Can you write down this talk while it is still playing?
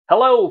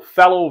Hello,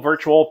 fellow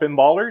virtual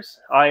pinballers.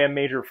 I am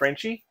Major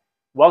Frenchy.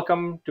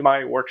 Welcome to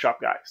my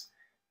workshop, guys.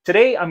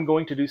 Today I'm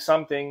going to do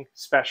something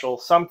special,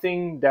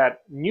 something that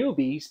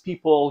newbies,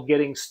 people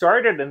getting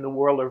started in the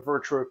world of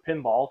virtual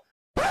pinball,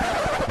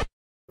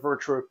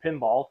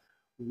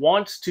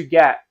 wants to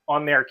get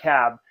on their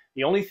cab.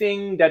 The only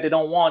thing that they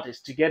don't want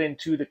is to get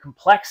into the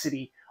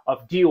complexity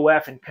of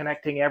DOF and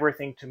connecting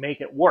everything to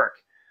make it work.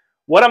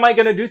 What am I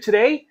going to do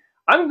today?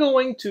 I'm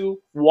going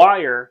to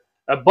wire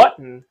a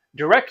button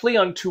directly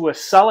onto a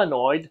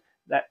solenoid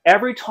that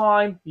every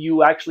time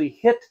you actually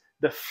hit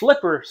the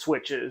flipper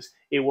switches,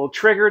 it will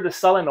trigger the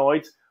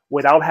solenoids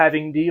without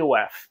having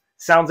DOF.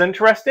 Sounds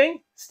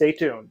interesting? Stay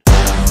tuned.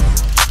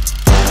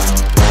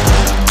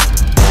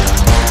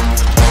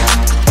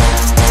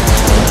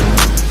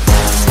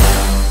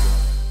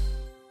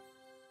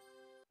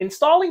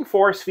 Installing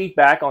force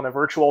feedback on a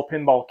virtual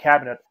pinball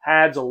cabinet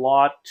adds a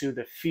lot to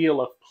the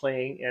feel of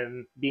playing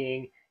and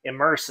being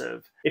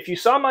immersive. If you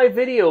saw my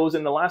videos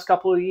in the last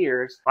couple of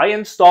years, I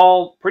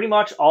installed pretty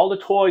much all the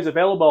toys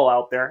available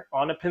out there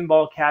on a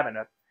pinball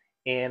cabinet,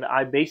 and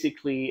I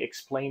basically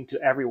explained to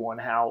everyone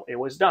how it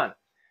was done.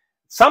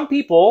 Some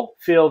people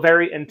feel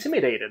very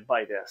intimidated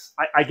by this.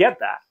 I get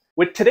that.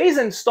 With today's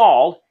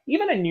installed,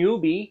 even a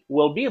newbie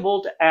will be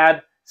able to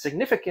add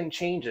significant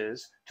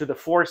changes to the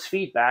force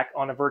feedback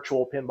on a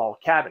virtual pinball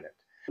cabinet.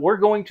 We're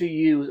going to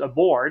use a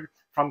board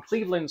from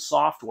Cleveland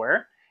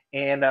Software,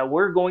 and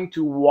we're going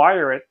to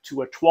wire it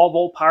to a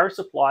 12-volt power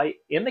supply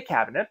in the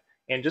cabinet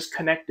and just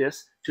connect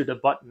this to the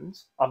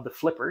buttons of the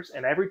flippers.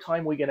 And every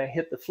time we're going to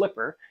hit the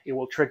flipper, it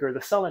will trigger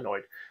the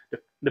solenoid.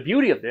 The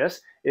beauty of this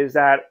is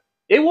that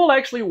it will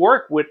actually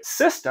work with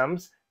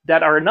systems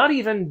that are not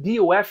even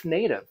DOF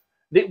native,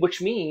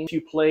 which means if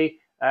you play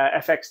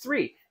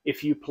FX3,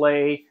 if you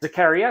play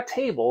Zaccaria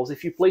tables,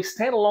 if you play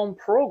standalone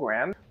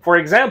programs. For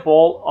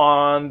example,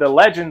 on the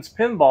Legends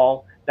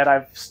pinball that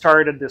I've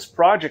started this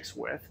projects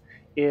with,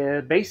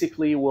 it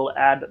basically will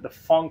add the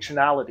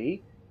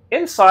functionality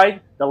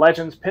inside the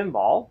Legends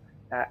pinball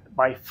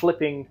by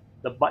flipping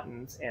the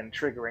buttons and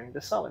triggering the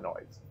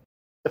solenoids.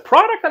 The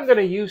product I'm going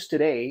to use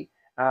today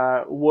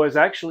was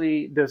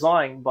actually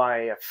designed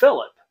by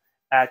Philip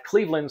at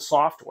Cleveland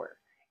Software.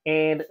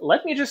 And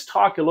let me just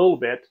talk a little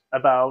bit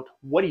about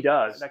what he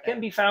does. That can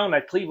be found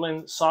at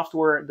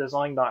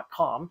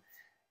clevelandsoftwaredesign.com.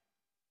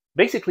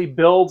 Basically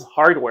builds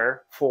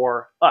hardware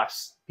for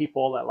us,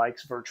 people that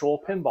likes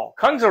virtual pinball.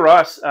 Kungs or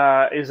Us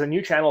is a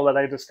new channel that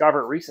I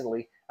discovered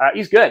recently.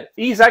 He's good.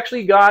 He's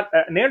actually got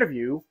an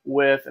interview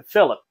with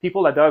Philip,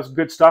 people that does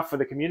good stuff for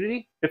the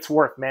community. It's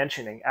worth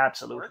mentioning,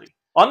 absolutely.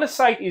 On the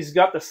site, he's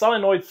got the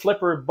solenoid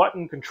flipper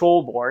button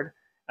control board,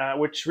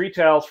 which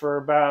retails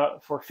for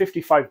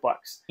 55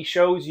 bucks. He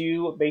shows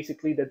you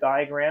basically the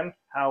diagram,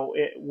 how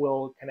it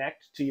will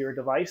connect to your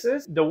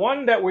devices. The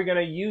one that we're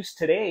going to use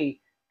today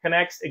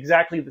connects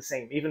exactly the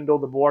same, even though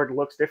the board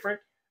looks different.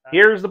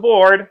 Here's the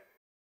board.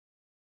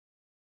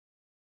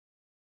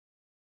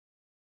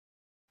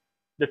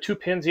 The two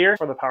pins here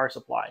for the power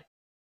supply.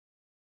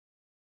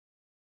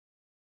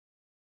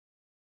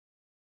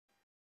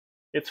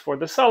 It's for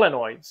the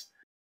solenoids.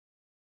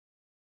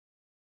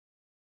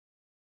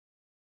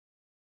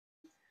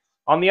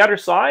 On the other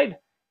side,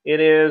 it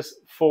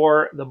is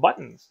for the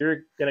buttons.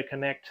 You're going to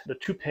connect the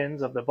two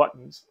pins of the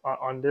buttons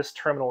on this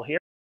terminal here.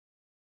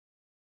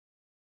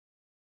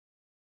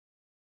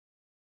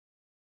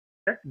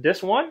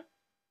 This one,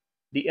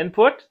 the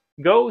input,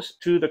 goes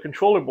to the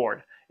controller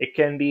board. It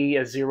can be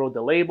a zero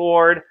delay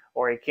board,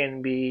 or it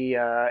can be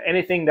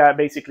anything that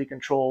basically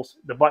controls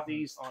the buttons.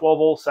 These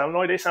 12-volt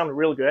solenoid, they sound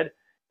real good.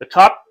 The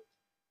top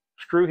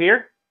screw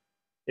here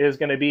is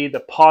going to be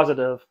the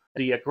positive,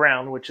 the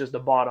ground, which is the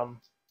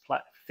bottom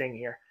thing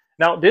here.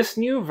 Now, this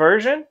new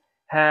version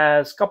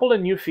has a couple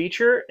of new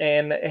features,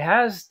 and it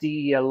has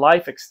the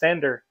life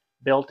extender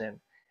built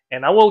in.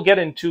 And I will get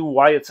into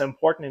why it's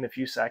important in a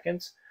few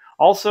seconds.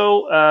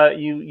 Also,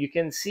 you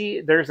can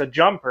see there's a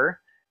jumper,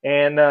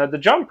 and the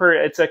jumper,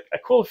 it's a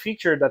cool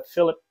feature that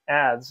Philip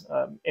adds.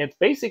 It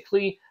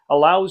basically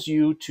allows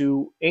you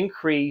to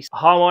increase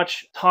how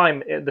much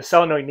time the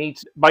solenoid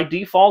needs. By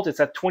default,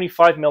 it's at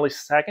 25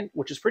 milliseconds,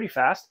 which is pretty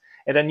fast,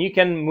 and then you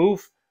can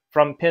move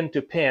from pin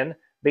to pin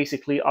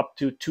basically up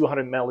to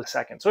 200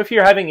 milliseconds. So if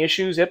you're having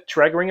issues it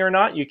triggering or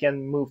not, you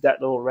can move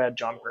that little red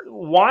jumper.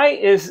 Why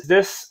is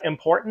this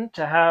important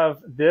to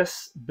have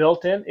this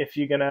built in if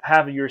you're gonna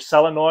have your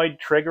solenoid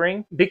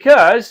triggering?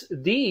 Because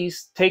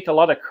these take a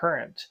lot of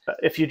current.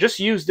 If you just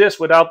use this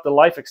without the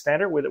life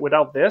extender,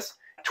 without this,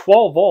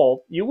 12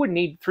 volt, you would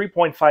need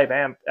 3.5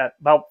 amp at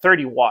about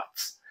 30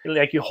 watts.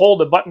 Like you hold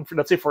the button for,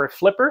 let's say for a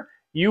flipper,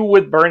 you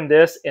would burn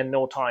this in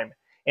no time.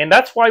 And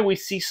that's why we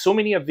see so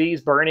many of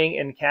these burning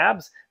in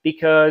cabs,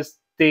 because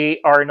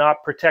they are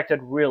not protected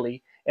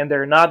really, and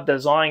they're not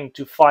designed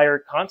to fire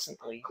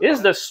constantly. This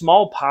is the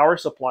small power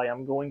supply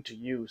I'm going to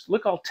use.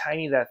 Look how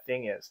tiny that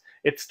thing is.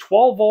 It's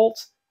 12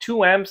 volts,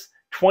 2 amps,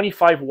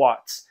 25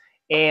 watts.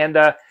 And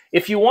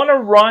if you want to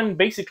run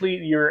basically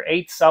your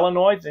 8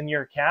 solenoids in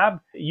your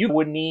cab, you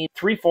would need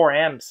 3-4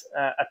 amps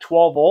at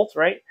 12 volts,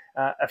 right?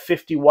 a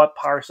 50-watt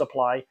power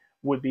supply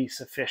would be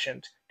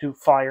sufficient to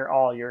fire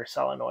all your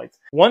solenoids.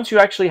 Once you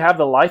actually have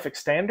the life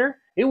extender,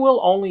 it will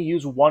only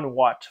use 1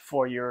 watt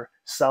for your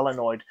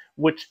solenoid,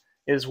 which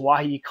is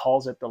why he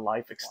calls it the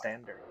life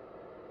extender.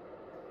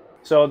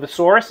 So the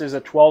source is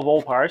a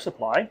 12-volt power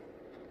supply,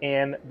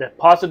 and the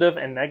positive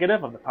and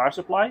negative of the power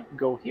supply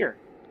go here.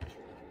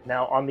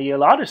 Now on the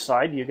other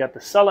side, you got the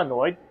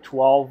solenoid,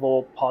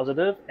 12-volt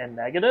positive and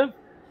negative,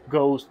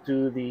 goes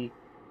to the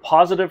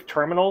positive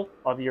terminal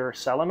of your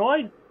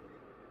solenoid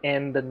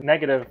and the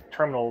negative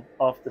terminal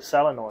of the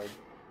solenoid.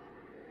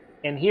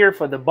 And here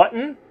for the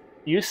button,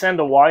 you send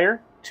a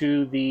wire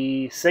to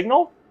the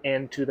signal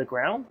and to the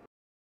ground,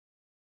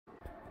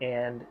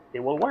 and it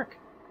will work.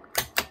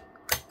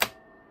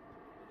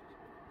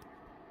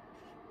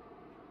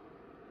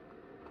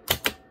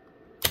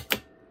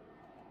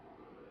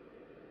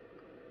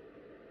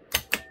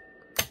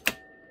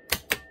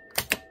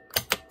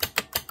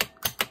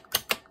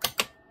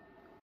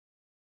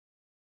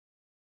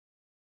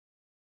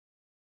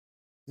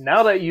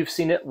 Now that you've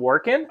seen it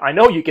working, I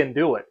know you can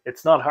do it.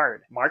 It's not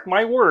hard. Mark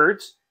my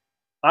words,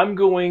 I'm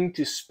going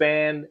to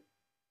spend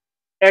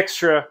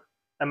extra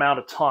amount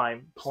of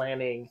time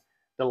planning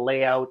the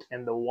layout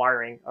and the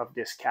wiring of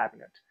this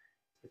cabinet.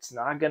 It's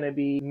not going to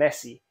be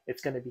messy.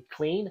 It's going to be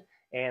clean,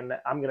 and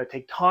I'm going to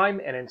take time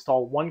and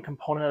install one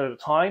component at a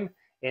time,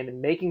 and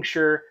making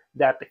sure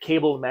that the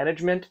cable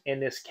management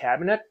in this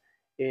cabinet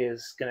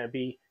is going to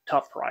be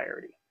top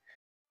priority.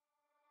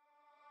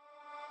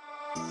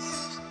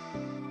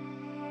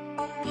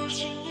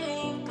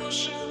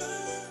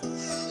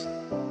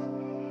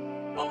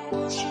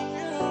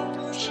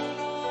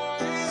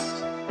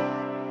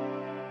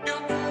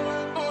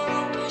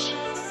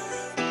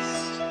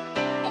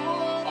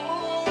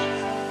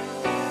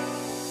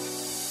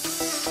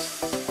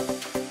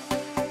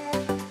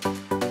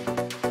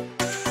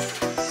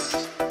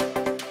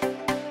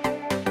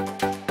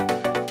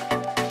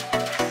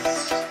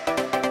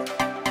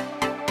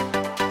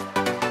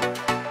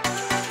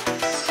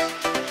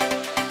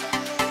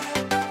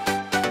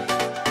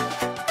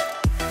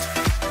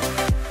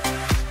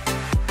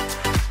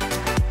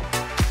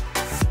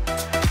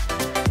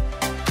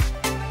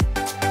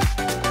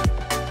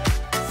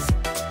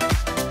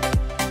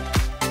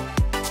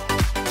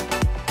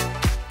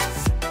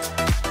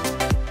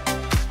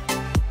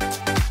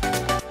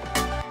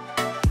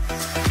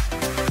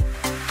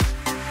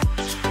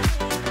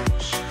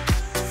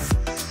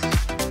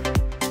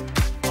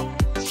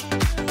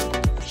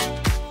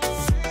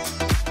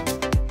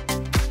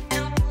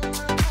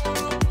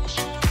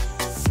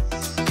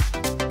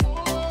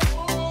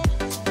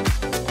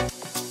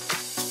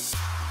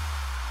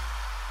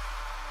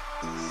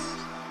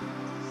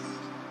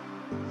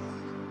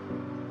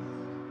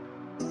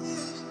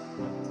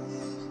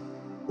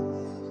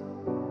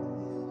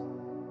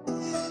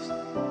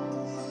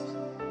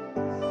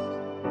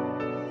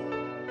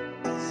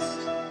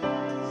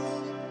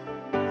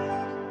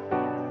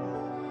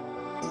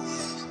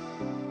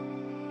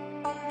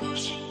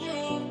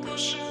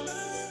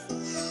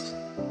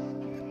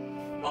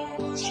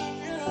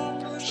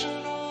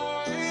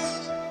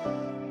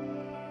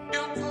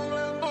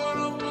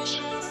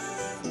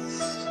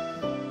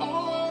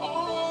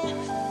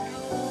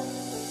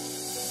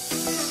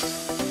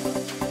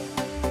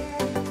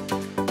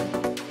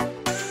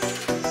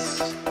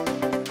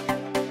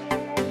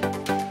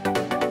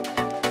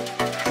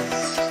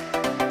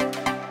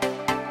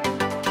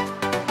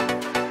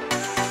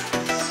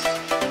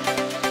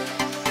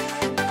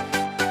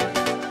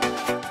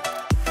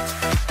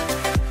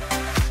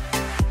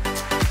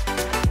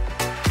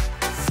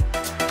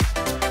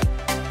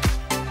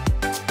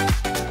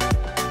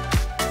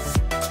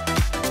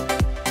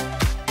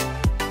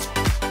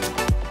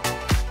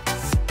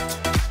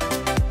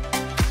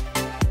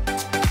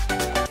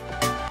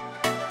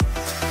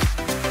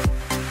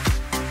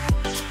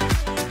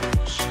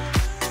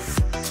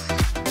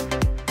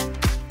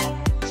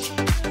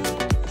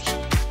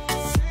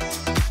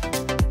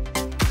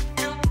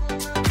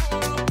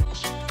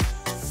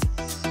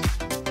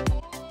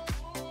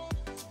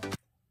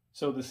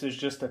 So this is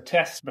just a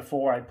test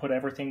before I put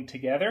everything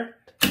together.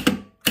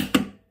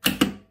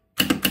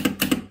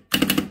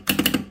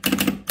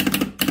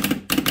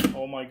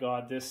 Oh my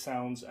god, this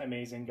sounds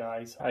amazing,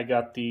 guys. I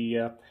got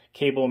the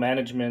cable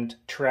management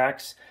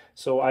tracks,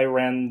 so I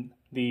ran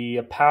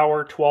the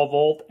power 12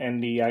 volt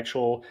and the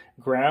actual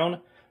ground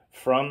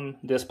from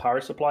this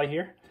power supply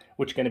here,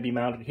 which is going to be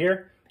mounted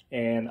here,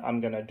 and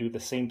I'm going to do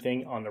the same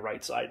thing on the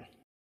right side.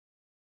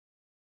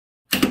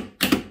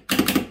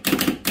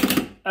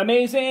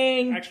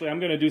 Amazing! Actually, I'm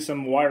going to do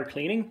some wire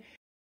cleaning.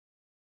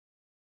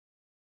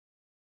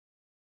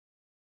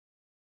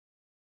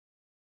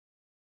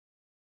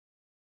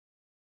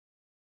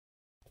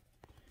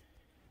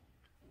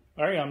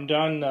 Alright, I'm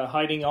done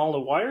hiding all the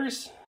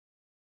wires.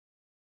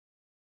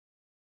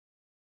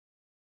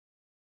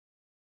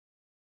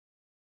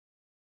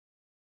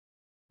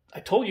 I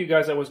told you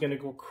guys I was going to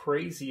go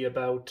crazy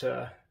about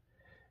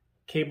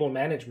cable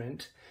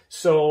management.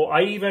 So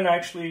I even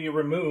actually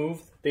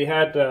removed, they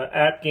had,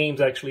 at Games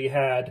actually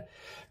had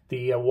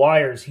the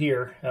wires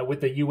here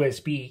with the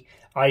USB.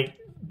 I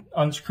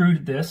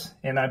unscrewed this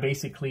and I'm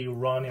basically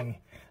running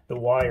the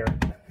wire.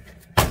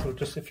 So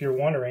just if you're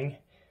wondering,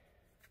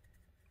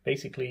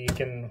 basically you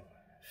can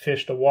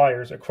fish the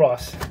wires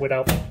across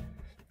without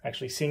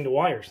actually seeing the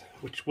wires,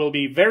 which will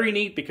be very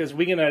neat because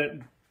we're gonna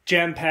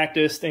jam pack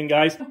this thing,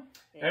 guys.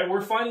 And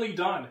we're finally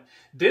done.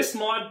 This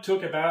mod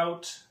took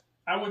about,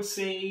 I would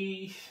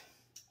say,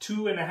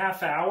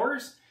 2.5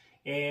 hours,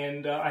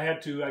 and I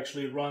had to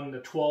actually run the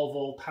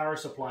 12-volt power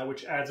supply,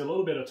 which adds a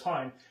little bit of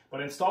time,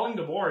 but installing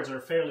the boards are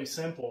fairly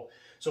simple.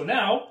 So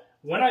now,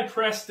 when I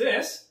press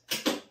this,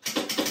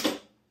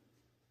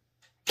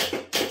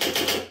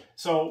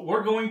 so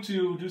we're going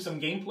to do some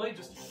gameplay.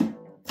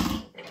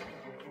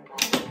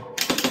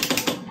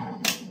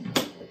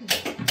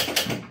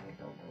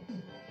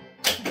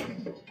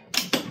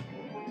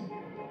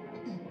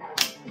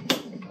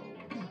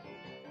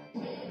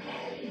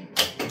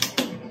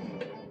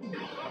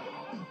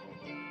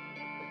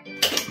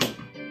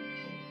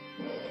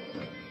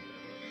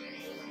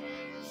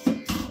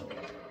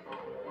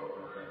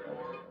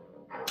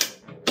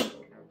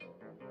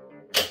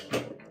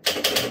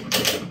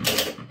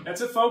 That's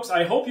it, folks.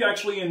 I hope you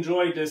actually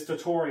enjoyed this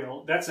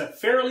tutorial. That's a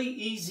fairly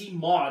easy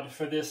mod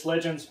for this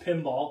Legends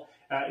pinball.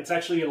 It's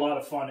actually a lot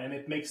of fun, and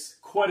it makes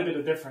quite a bit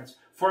of difference.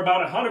 For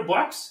about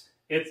 $100,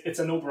 it's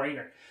a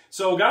no-brainer.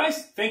 So,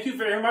 guys, thank you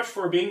very much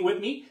for being with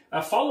me.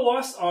 Follow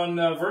us on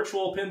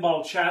Virtual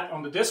Pinball Chat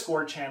on the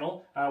Discord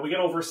channel. We got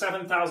over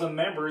 7,000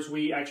 members.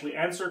 We actually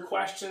answer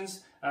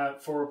questions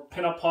for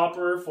Pinup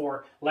Popper,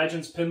 for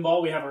Legends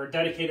Pinball. We have our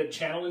dedicated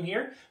channel in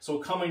here. So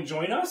come and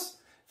join us.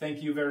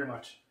 Thank you very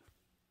much.